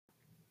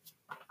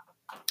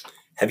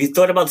Have you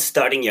thought about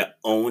starting your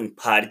own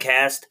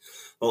podcast?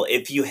 Well,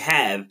 if you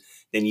have,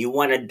 then you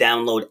want to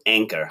download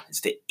Anchor.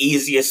 It's the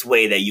easiest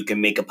way that you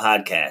can make a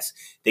podcast.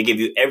 They give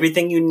you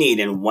everything you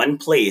need in one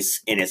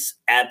place, and it's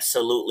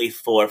absolutely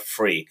for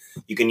free.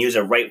 You can use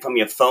it right from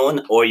your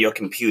phone or your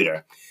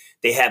computer.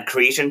 They have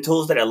creation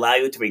tools that allow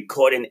you to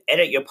record and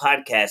edit your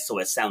podcast so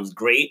it sounds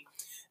great.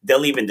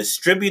 They'll even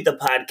distribute the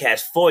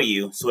podcast for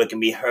you so it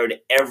can be heard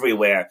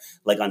everywhere,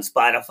 like on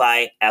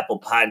Spotify, Apple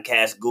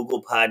Podcasts,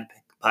 Google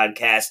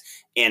Podcasts,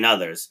 and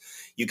others.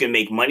 You can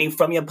make money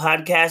from your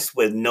podcast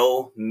with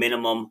no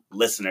minimum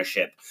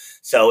listenership.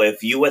 So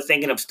if you were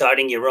thinking of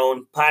starting your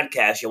own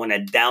podcast, you want to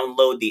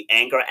download the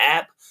Anchor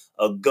app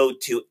or go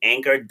to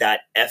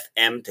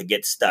anchor.fm to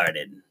get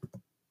started.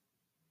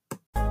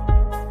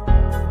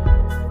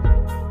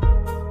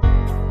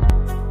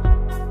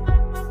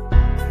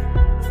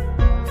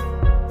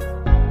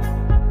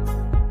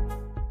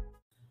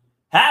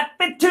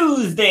 Happy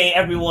Tuesday,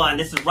 everyone.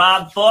 This is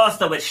Rob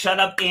Foster with Shut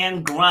Up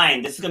and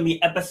Grind. This is going to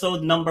be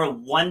episode number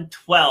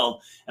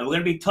 112, and we're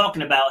going to be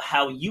talking about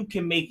how you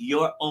can make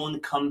your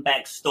own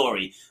comeback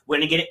story. We're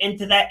going to get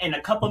into that in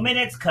a couple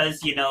minutes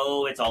because,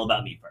 it's all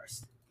about me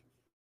first.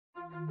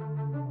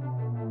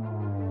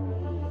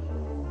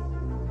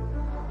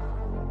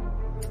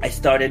 I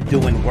started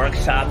doing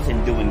workshops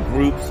and doing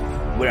groups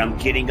where I'm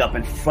getting up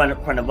in front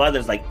of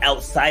others, like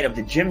outside of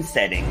the gym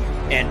setting,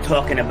 and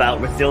talking about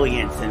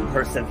resilience and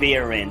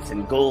perseverance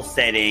and goal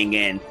setting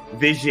and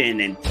vision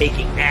and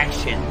taking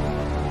action.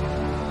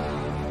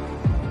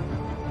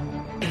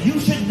 You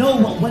should know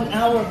what 1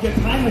 hour of your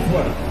time is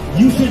worth.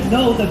 You should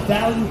know the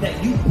value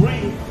that you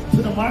bring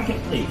to the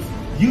marketplace.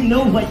 You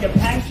know what your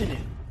passion is.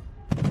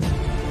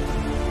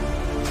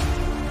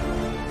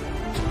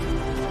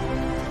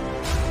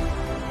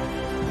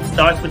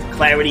 Starts with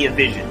clarity of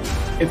vision.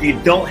 If you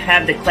don't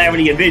have the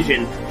clarity of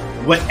vision,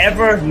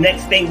 whatever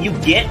next thing you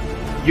get,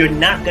 you're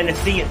not going to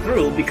see it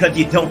through because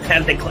you don't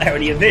have the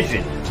clarity of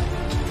vision.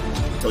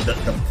 So the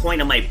point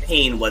of my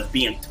pain was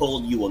being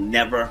told you will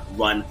never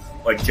run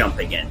or jump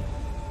again.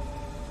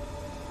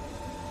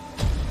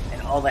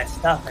 And all that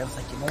stuff, I was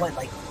like, you know what?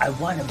 I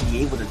want to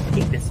be able to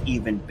take this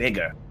even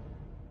bigger.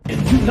 If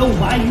you know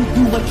why you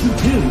do what you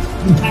do,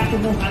 you have to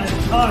know how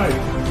to charge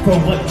for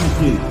what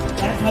you do.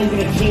 That's how you're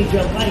going to change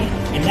your life,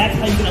 and that's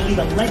how you're going to leave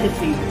a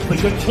legacy for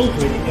your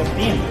children and your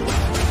family.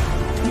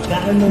 You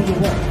got to know your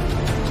worth.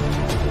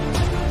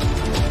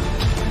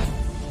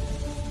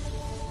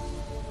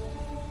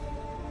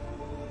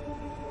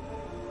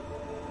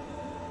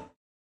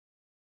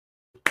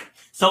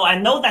 So I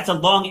know that's a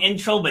long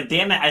intro, but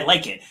damn it, I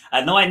like it.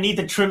 I know I need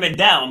to trim it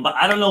down, but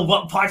I don't know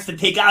what parts to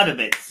take out of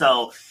it.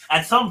 So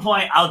at some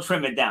point, I'll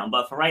trim it down.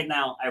 But for right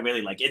now, I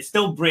really like it. It's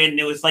still brand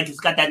new. It's like it's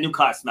got that new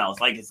car smell.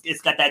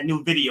 It's got that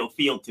new video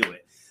feel to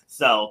it.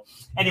 So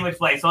anyway,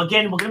 so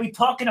again, we're going to be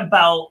talking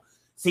about,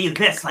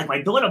 this. Like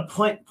my daughter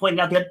pointed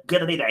out the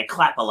other day that I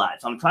clap a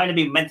lot. So I'm trying to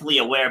be mentally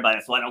aware about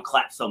it so I don't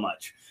clap so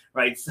much.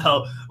 Right.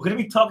 So we're going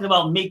to be talking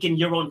about making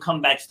your own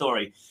comeback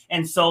story.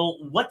 And so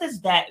what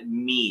does that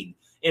mean?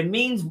 It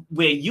means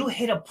where you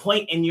hit a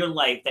point in your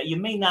life that you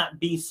may not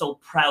be so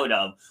proud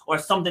of, or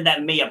something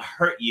that may have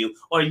hurt you,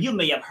 or you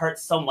may have hurt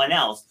someone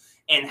else,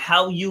 and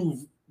how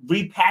you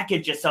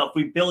repackage yourself,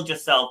 rebuild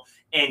yourself,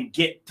 and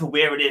get to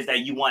where it is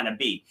that you want to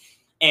be.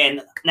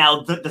 And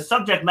now the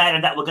subject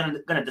matter that we're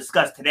going to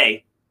discuss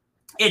today,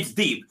 it's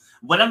deep.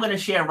 What I'm going to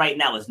share right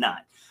now is not.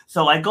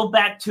 So I go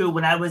back to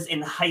when I was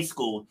in high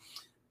school.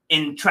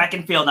 In track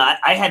and field, now,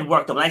 I had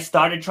worked. When I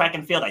started track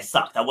and field, I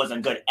sucked. I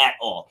wasn't good at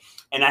all.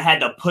 And I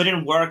had to put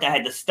in work. I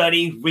had to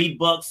study, read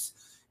books,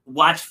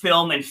 watch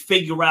film, and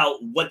figure out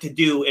what to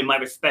do in my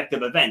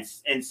respective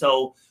events. And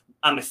so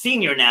I'm a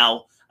senior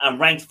now. I'm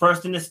ranked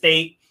first in the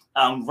state.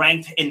 I'm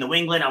ranked in New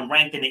England. I'm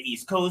ranked in the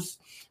East Coast.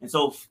 And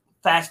so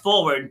fast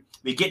forward,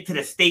 we get to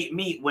the state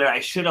meet where I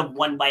should have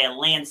won by a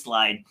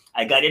landslide.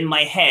 I got in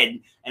my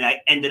head, and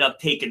I ended up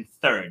taking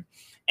third.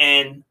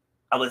 And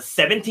I was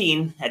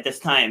 17 at this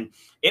time.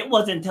 It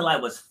wasn't until I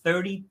was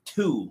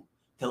 32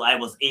 till I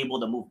was able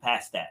to move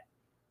past that.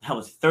 I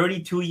was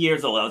 32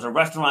 years old. I was a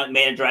restaurant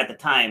manager at the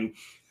time.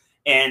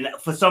 And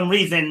for some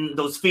reason,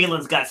 those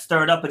feelings got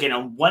stirred up again.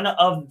 And one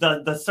of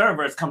the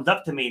servers comes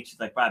up to me and she's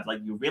like, Rob,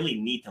 you really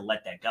need to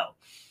let that go.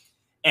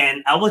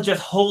 And I was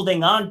just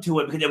holding on to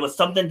it because it was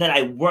something that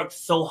I worked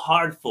so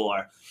hard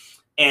for.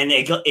 And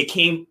it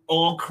came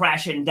all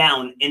crashing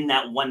down in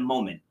that one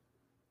moment.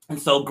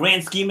 And so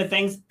grand scheme of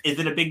things, is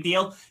it a big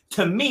deal?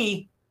 To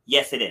me,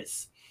 yes, it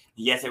is.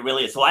 Yes, it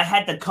really is. So I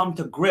had to come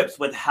to grips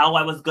with how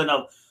I was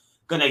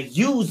gonna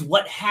use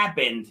what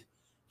happened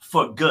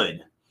for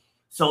good.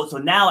 So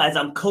now as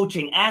I'm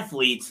coaching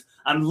athletes,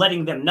 I'm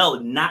letting them know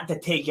not to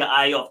take your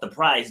eye off the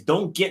prize.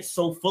 Don't get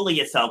so full of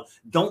yourself.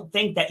 Don't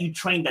think that you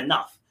trained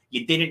enough.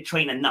 You didn't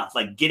train enough.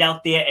 Get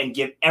out there and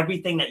give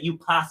everything that you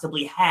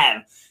possibly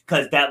have,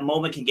 because that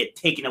moment can get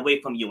taken away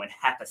from you in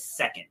half a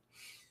second.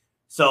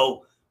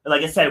 So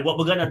like I said, what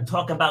we're going to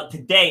talk about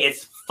today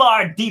is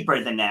far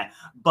deeper than that.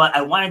 But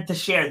I wanted to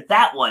share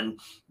that one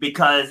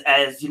because,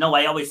 as you know,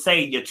 I always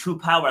say your true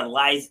power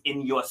lies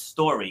in your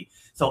story.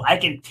 So I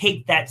can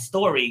take that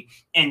story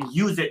and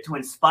use it to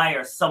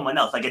inspire someone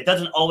else. Like, it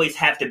doesn't always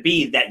have to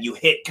be that you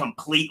hit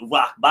complete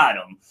rock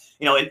bottom,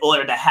 you know, in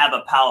order to have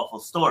a powerful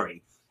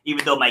story,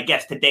 even though my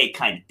guest today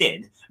kind of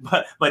did.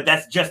 But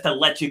that's just to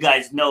let you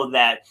guys know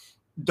that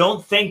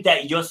don't think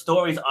that your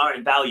stories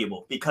aren't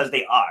valuable, because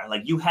they are.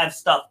 Like, you have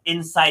stuff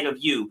inside of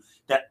you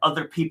that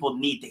other people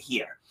need to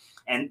hear.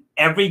 And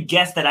every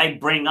guest that I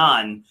bring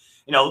on,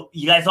 you know,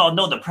 you guys all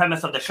know the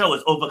premise of the show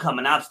is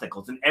overcoming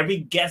obstacles. And every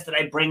guest that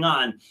I bring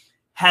on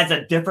has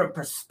a different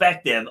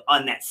perspective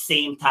on that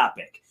same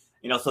topic.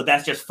 You know, so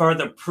that's just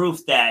further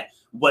proof that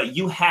what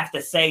you have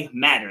to say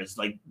matters.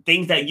 Like,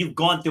 things that you've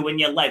gone through in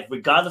your life,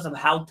 regardless of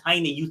how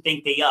tiny you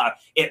think they are,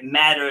 it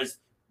matters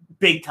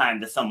big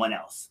time to someone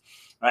else.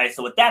 All right,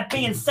 so with that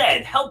being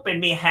said, helping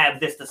me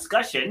have this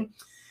discussion,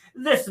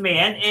 this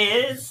man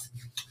is,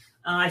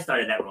 I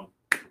started that wrong.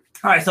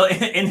 All right, so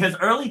in his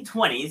early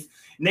 20s,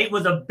 Nate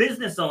was a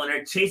business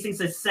owner chasing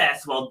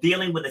success while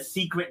dealing with a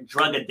secret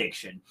drug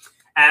addiction.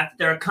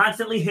 After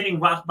constantly hitting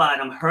rock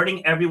bottom,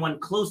 hurting everyone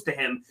close to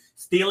him,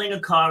 stealing a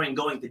car, and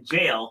going to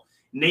jail,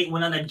 Nate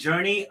went on a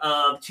journey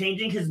of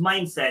changing his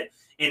mindset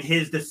and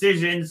his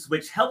decisions,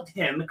 which helped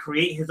him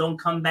create his own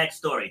comeback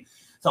story.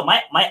 So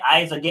my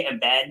eyes are getting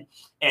bad,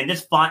 and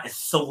this font is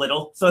so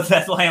little, so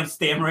that's why I'm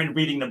stammering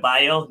reading the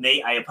bio.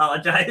 Nate, I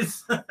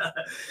apologize.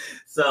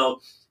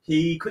 So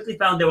he quickly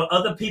found there were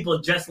other people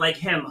just like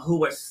him who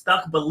were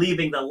stuck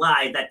believing the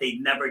lie that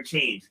they'd never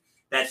change.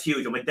 That's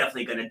huge, and we're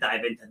definitely going to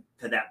dive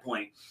into that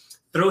point.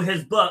 Through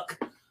his book,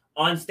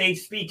 On Stage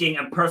Speaking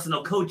and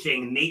Personal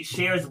Coaching, Nate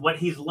shares what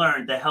he's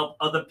learned to help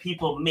other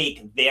people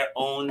make their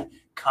own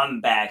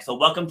comeback. So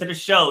welcome to the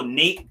show,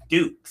 Nate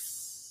Dukes.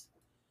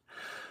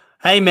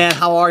 Hey, man,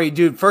 how are you,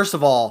 dude? First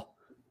of all,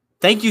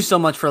 thank you so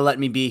much for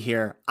letting me be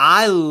here.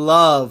 I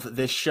love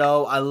this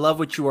show. I love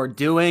what you are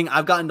doing.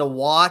 I've gotten to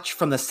watch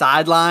from the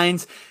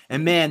sidelines,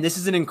 and man, this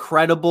is an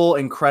incredible,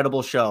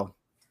 incredible show.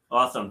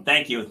 Awesome.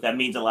 Thank you. That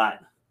means a lot.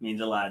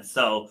 Means a lot.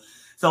 So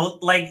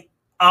like,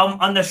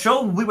 on the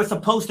show we were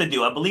supposed to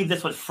do, I believe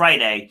this was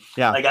Friday.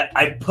 Yeah. Like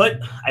I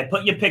put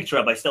your picture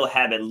up. I still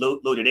have it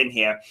loaded in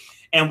here,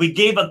 and we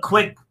gave a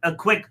quick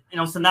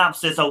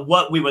synopsis of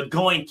what we were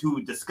going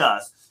to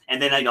discuss.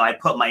 And then I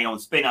put my own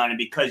spin on it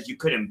because you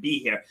couldn't be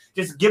here.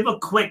 Just give a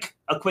quick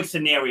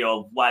scenario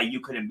of why you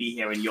couldn't be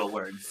here in your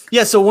words.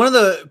 Yeah. So one of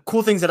the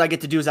cool things that I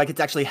get to do is I get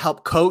to actually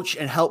help coach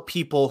and help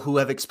people who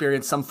have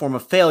experienced some form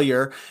of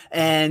failure.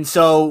 And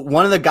so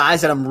one of the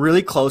guys that I'm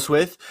really close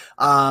with,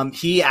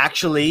 he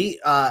actually,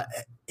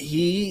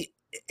 he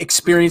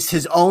experienced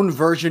his own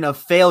version of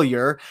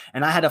failure,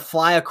 and I had to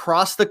fly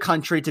across the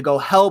country to go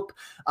help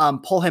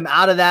pull him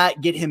out of that,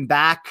 get him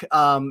back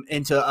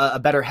into a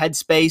better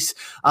headspace.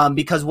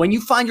 Because when you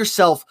find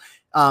yourself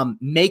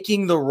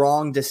making the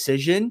wrong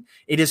decision,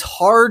 it is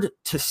hard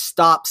to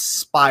stop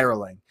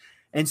spiraling.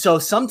 And so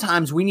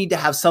sometimes we need to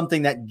have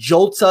something that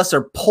jolts us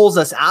or pulls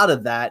us out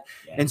of that.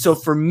 Yes. And so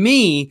for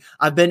me,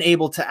 I've been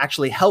able to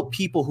actually help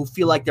people who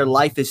feel like their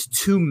life is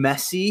too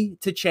messy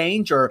to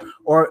change, or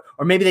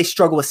maybe they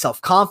struggle with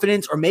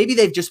self-confidence, or maybe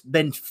they've just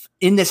been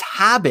in this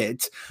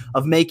habit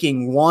of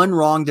making one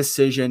wrong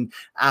decision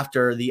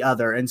after the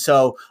other. And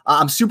so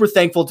I'm super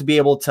thankful to be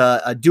able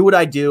to do what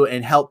I do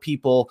and help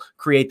people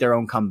create their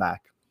own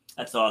comeback.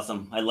 That's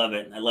awesome. I love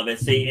it. I love it.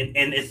 See,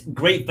 and it's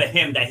great for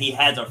him that he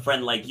has a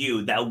friend like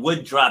you that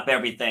would drop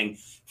everything,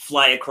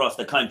 fly across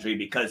the country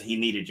because he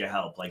needed your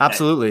help. Like,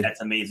 absolutely.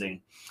 That's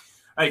amazing.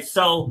 All right.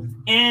 So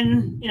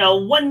in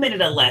 1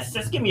 minute or less,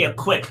 just give me a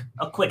quick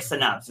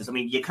synopsis. I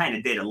mean, you kind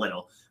of did a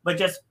little, but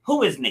just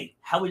who is Nate?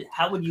 How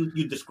would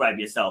you describe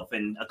yourself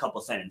in a couple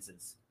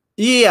sentences?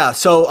 Yeah.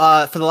 So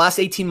for the last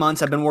 18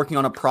 months, I've been working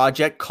on a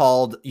project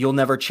called You'll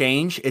Never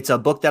Change. It's a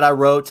book that I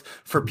wrote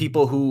for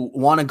people who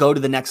want to go to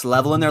the next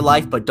level in their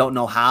life, but don't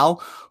know how,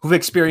 who've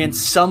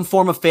experienced some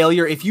form of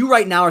failure. If you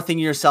right now are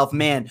thinking to yourself,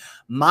 man,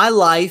 my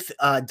life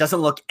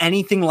doesn't look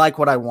anything like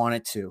what I want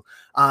it to.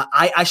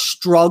 I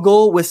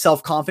struggle with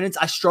self-confidence.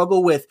 I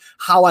struggle with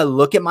how I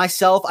look at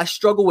myself. I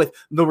struggle with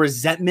the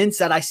resentments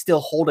that I still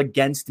hold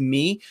against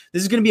me.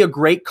 This is going to be a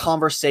great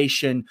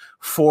conversation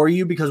for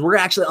you because we're going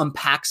to actually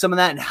unpack some of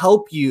that and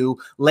help you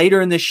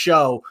later in this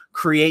show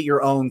create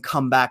your own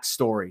comeback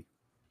story.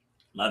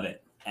 Love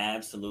it.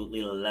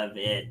 Absolutely love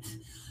it.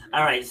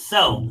 All right,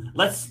 so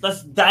let's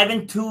dive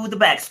into the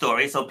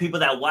backstory so people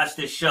that watch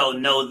this show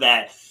know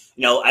that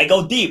I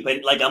go deep,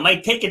 and like I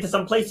might take it to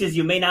some places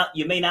you may not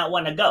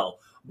want to go,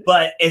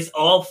 but it's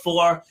all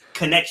for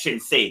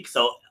connection's sake.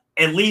 So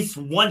at least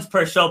once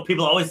per show,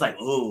 people are always like,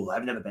 "Ooh,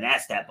 I've never been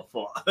asked that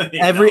before."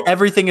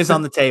 Everything is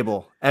on the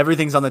table.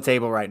 Everything's on the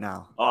table right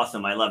now.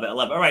 Awesome, I love it.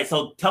 All right,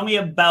 so tell me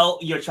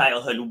about your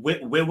childhood.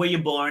 Where were you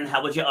born?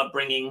 How was your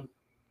upbringing?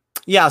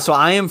 Yeah, so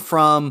I am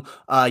from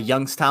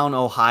Youngstown,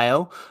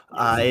 Ohio.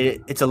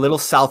 It's a little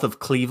south of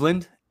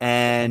Cleveland.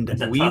 and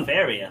It's a tough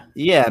area.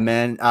 yeah,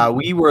 man.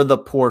 We were the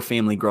poor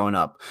family growing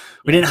up.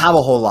 We didn't have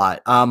a whole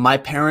lot. My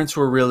parents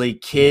were really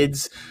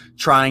kids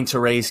trying to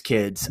raise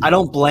kids. I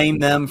don't blame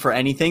them for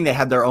anything. They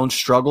had their own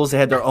struggles. They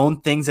had their own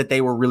things that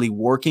they were really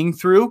working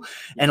through.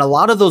 And a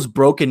lot of those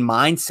broken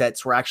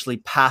mindsets were actually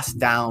passed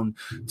down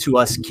to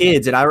us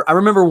kids. And I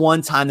remember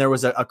one time there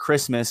was a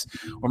Christmas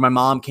where my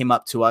mom came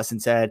up to us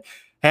and said,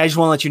 "Hey, I just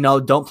want to let you know,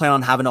 don't plan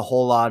on having a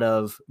whole lot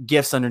of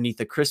gifts underneath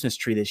the Christmas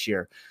tree this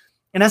year."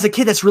 And as a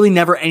kid, that's really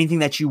never anything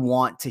that you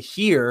want to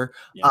hear.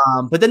 Yeah.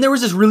 But then there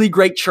was this really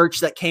great church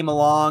that came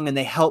along, and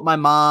they helped my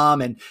mom,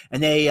 and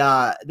they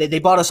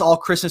bought us all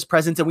Christmas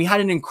presents, and we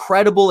had an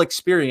incredible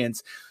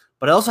experience.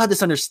 But I also had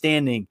this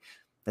understanding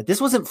that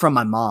this wasn't from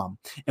my mom,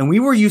 and we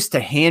were used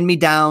to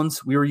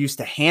hand-me-downs, we were used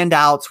to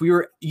handouts, we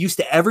were used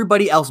to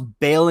everybody else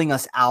bailing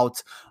us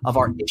out of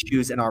our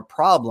issues and our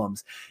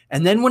problems.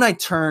 And then when I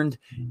turned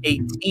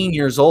 18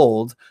 years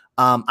old,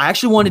 I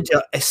actually wanted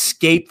to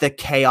escape the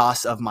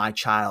chaos of my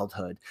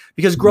childhood,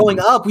 because growing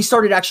up, we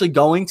started actually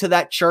going to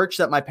that church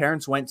that my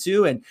parents went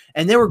to,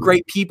 and they were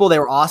great people. They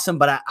were awesome.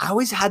 But I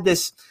always had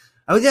this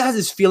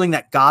feeling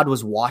that God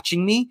was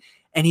watching me,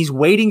 and he's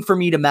waiting for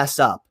me to mess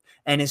up.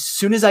 And as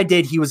soon as I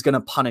did, he was going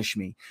to punish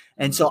me.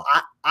 And so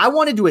I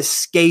wanted to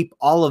escape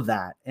all of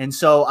that. And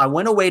so I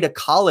went away to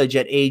college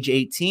at age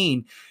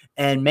 18,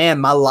 and man,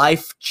 my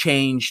life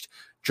changed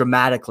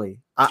dramatically.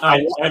 All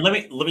right,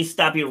 let me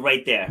stop you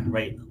right there.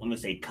 Right, let me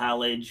say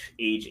college,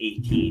 age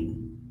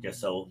 18, just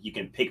so you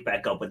can pick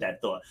back up with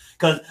that thought.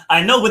 Because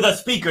I know with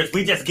us speakers,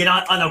 we just get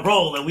on a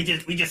roll and we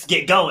just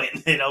get going,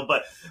 you know.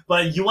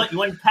 But you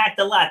unpacked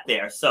a lot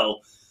there.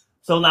 So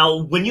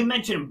now when you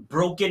mentioned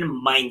broken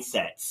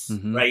mindsets,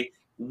 right?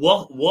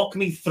 Walk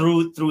me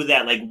through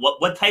that. Like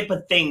what type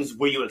of things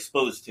were you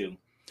exposed to?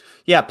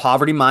 Yeah,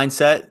 poverty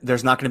mindset.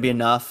 There's not going to be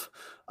enough.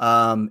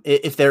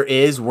 If there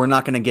is, we're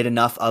not going to get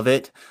enough of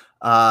it.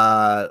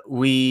 My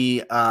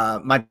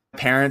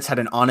parents had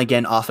an on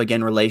again, off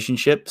again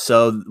relationship.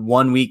 So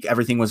one week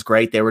everything was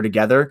great. They were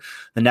together.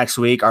 The next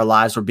week our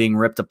lives were being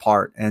ripped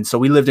apart. And so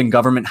we lived in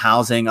government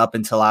housing up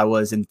until I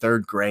was in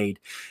 3rd grade.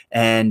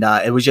 And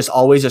it was just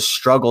always a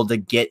struggle to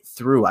get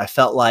through. I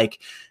felt like,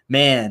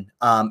 man,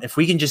 if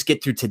we can just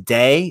get through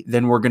today,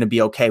 then we're going to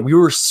be okay. We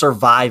were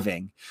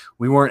surviving.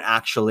 We weren't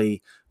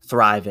actually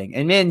thriving.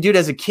 And man, dude,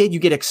 as a kid, you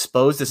get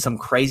exposed to some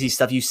crazy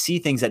stuff. You see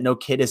things that no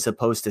kid is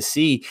supposed to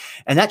see.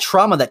 And that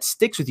trauma that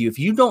sticks with you, if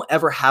you don't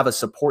ever have a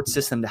support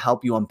system to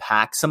help you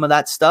unpack some of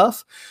that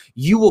stuff,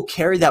 you will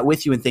carry that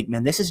with you and think,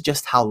 man, this is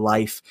just how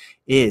life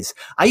is.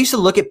 I used to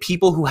look at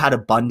people who had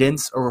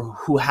abundance or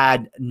who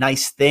had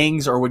nice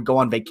things or would go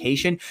on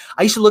vacation.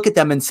 I used to look at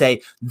them and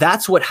say,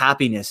 that's what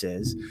happiness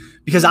is,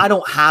 because I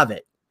don't have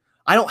it.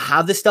 I don't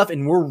have this stuff,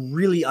 and we're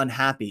really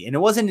unhappy. And it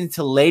wasn't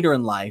until later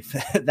in life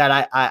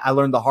that I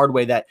learned the hard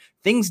way that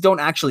things don't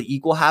actually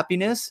equal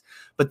happiness,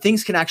 but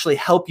things can actually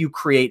help you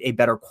create a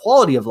better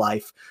quality of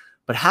life.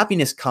 But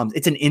happiness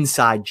it's an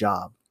inside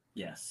job.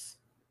 Yes.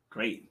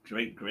 Great. All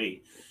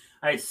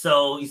right.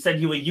 So you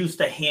said you were used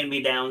to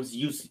hand-me-downs,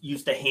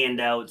 used to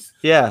handouts.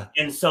 Yeah.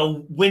 And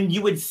so when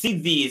you would see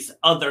these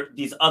other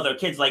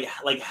kids, like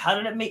how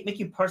did it make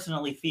you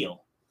personally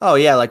feel? Oh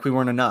yeah, like we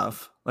weren't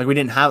enough. Like we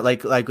didn't have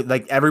like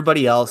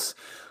everybody else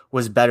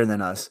was better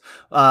than us.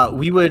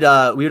 We would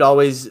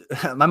always,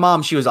 my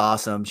mom, she was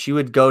awesome. She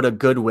would go to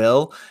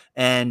Goodwill,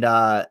 and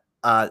I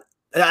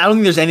don't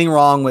think there's anything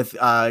wrong with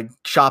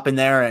shopping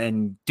there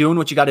and doing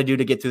what you got to do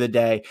to get through the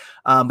day.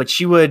 But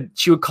she would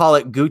call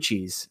it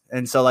Gucci's.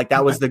 And so like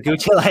that was the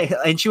Gucci,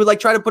 and she would like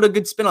try to put a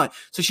good spin on it.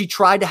 So she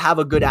tried to have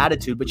a good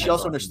attitude, but she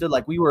also understood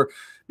like we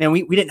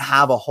didn't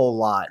have a whole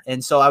lot.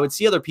 And so I would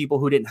see other people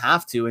who didn't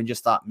have to and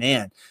just thought,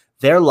 man,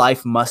 their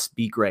life must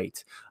be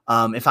great.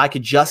 If I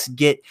could just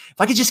get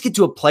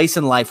to a place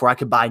in life where I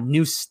could buy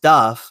new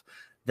stuff,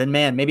 then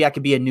man, maybe I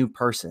could be a new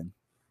person.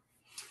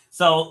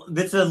 So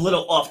this is a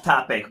little off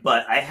topic,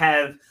 but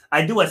I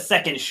do a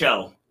second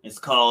show. It's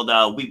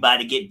called We Buy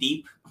to Get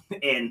Deep.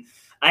 And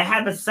I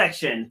have a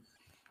section.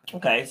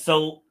 Okay,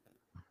 so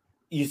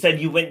you said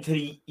you went to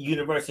the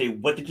university.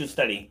 What did you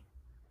study?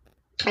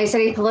 I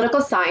studied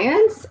political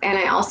science, and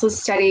I also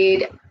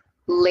studied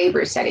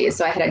labor studies.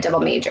 So I had a double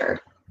major.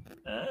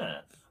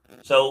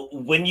 So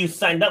when you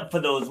signed up for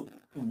those,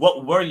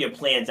 what were your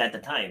plans at the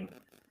time?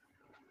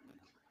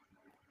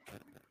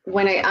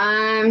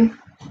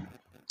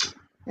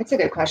 That's a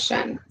good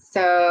question.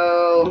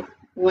 So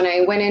when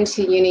I went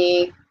into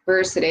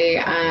university,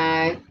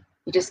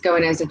 you just go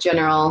in as a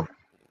general,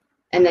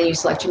 and then you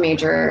select your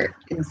major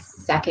in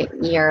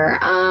second year.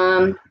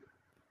 I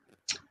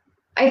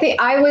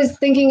think I was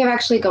thinking of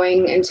actually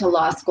going into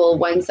law school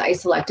once I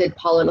selected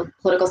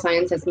political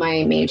science as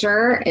my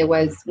major. It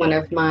was one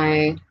of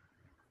my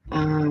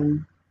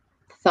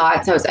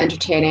thoughts I was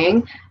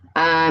entertaining.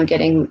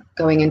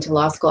 Going into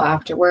law school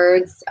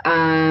afterwards,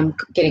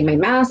 getting my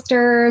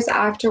master's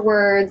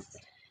afterwards,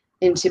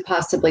 into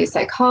possibly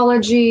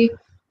psychology.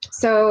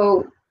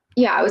 So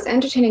yeah, I was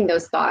entertaining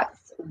those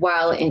thoughts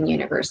while in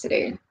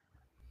university.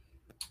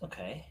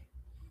 Okay,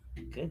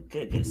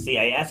 good. See,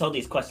 I asked all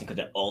these questions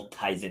because it all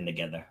ties in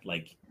together.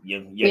 Like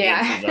Your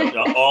Yeah. answers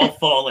are all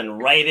falling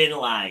right in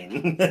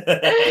line.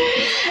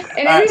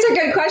 And these are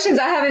good questions.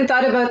 I haven't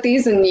thought about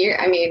these in years.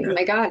 I mean,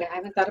 my God, I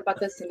haven't thought about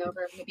this in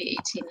over maybe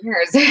 18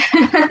 years.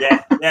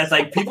 Yeah, it's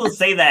like people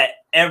say that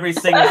every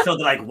single show.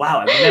 They're like,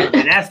 "Wow, I've never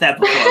been asked that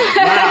before." Like,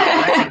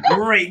 wow, that's a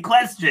great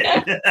question.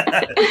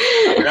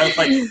 It's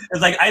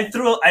like I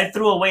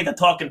threw away the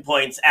talking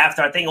points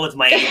after I think it was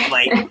my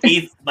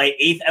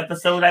eighth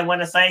episode. I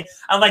want to say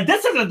I'm like,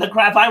 this isn't the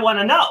crap I want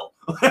to know.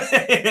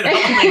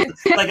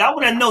 like I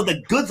want to know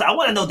the goods. I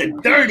want to know the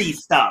dirty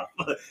stuff.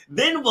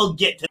 Then we'll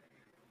get to.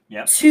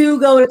 Yep. To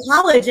go to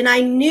college, and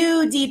I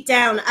knew deep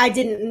down I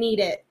didn't need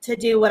it to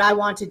do what I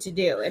wanted to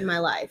do in my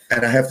life.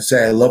 And I have to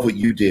say, I love what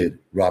you did,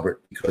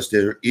 Robert, because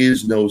there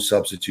is no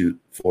substitute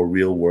for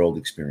real world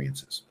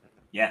experiences.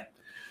 Yeah.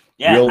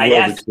 Real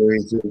world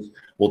experiences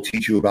will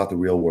teach you about the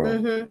real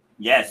world. Mm-hmm.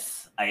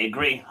 Yes, I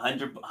agree,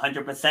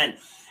 100%.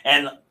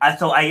 And I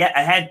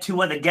had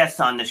two other guests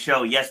on the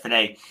show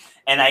yesterday,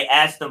 and I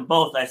asked them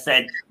both. I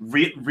said,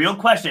 real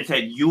question. I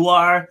said, you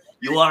are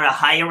a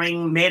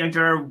hiring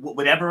manager,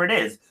 whatever it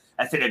is.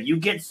 I said, if you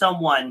get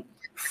someone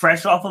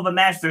fresh off of a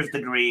master's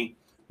degree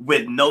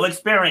with no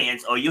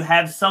experience, or you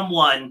have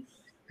someone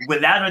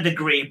without a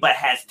degree but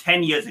has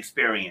 10 years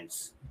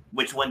experience,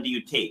 which one do you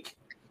take?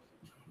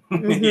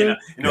 Mm-hmm. you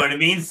know what I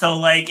mean? So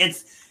like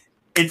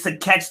it's a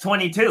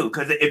catch-22,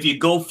 because if you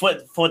go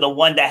for the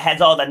one that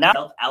has all the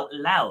knowledge out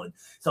loud.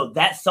 So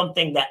that's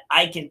something that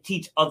I can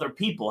teach other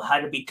people, how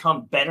to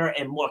become better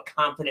and more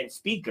confident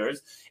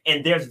speakers.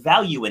 And there's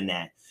value in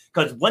that,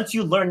 because once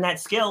you learn that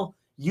skill,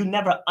 you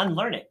never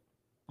unlearn it.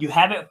 You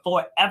have it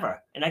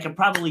forever. And I can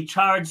probably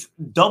charge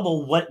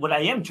double what I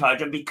am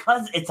charging,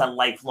 because it's a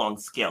lifelong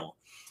skill.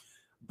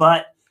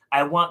 But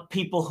I want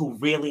people who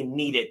really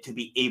need it to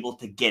be able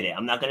to get it.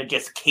 I'm not going to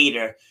just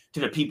cater to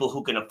the people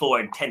who can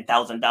afford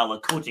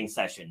 $10,000 coaching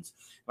sessions,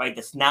 right?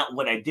 That's not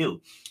what I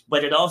do.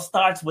 But it all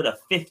starts with a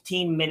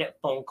 15-minute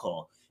phone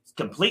call. It's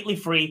completely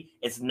free.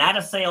 It's not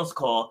a sales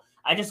call.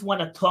 I just want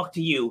to talk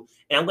to you,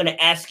 and I'm going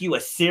to ask you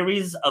a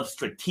series of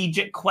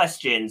strategic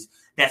questions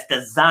that's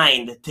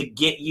designed to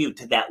get you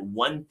to that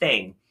one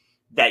thing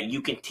that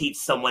you can teach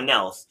someone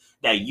else,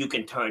 that you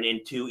can turn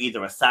into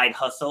either a side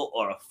hustle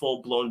or a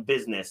full-blown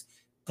business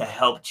to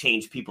help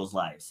change people's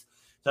lives.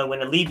 So I'm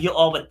going to leave you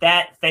all with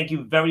that. Thank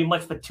you very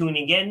much for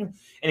tuning in.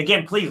 And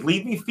again, please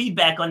leave me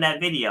feedback on that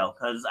video,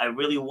 because I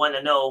really want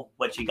to know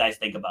what you guys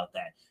think about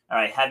that. All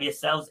right, have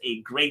yourselves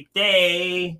a great day.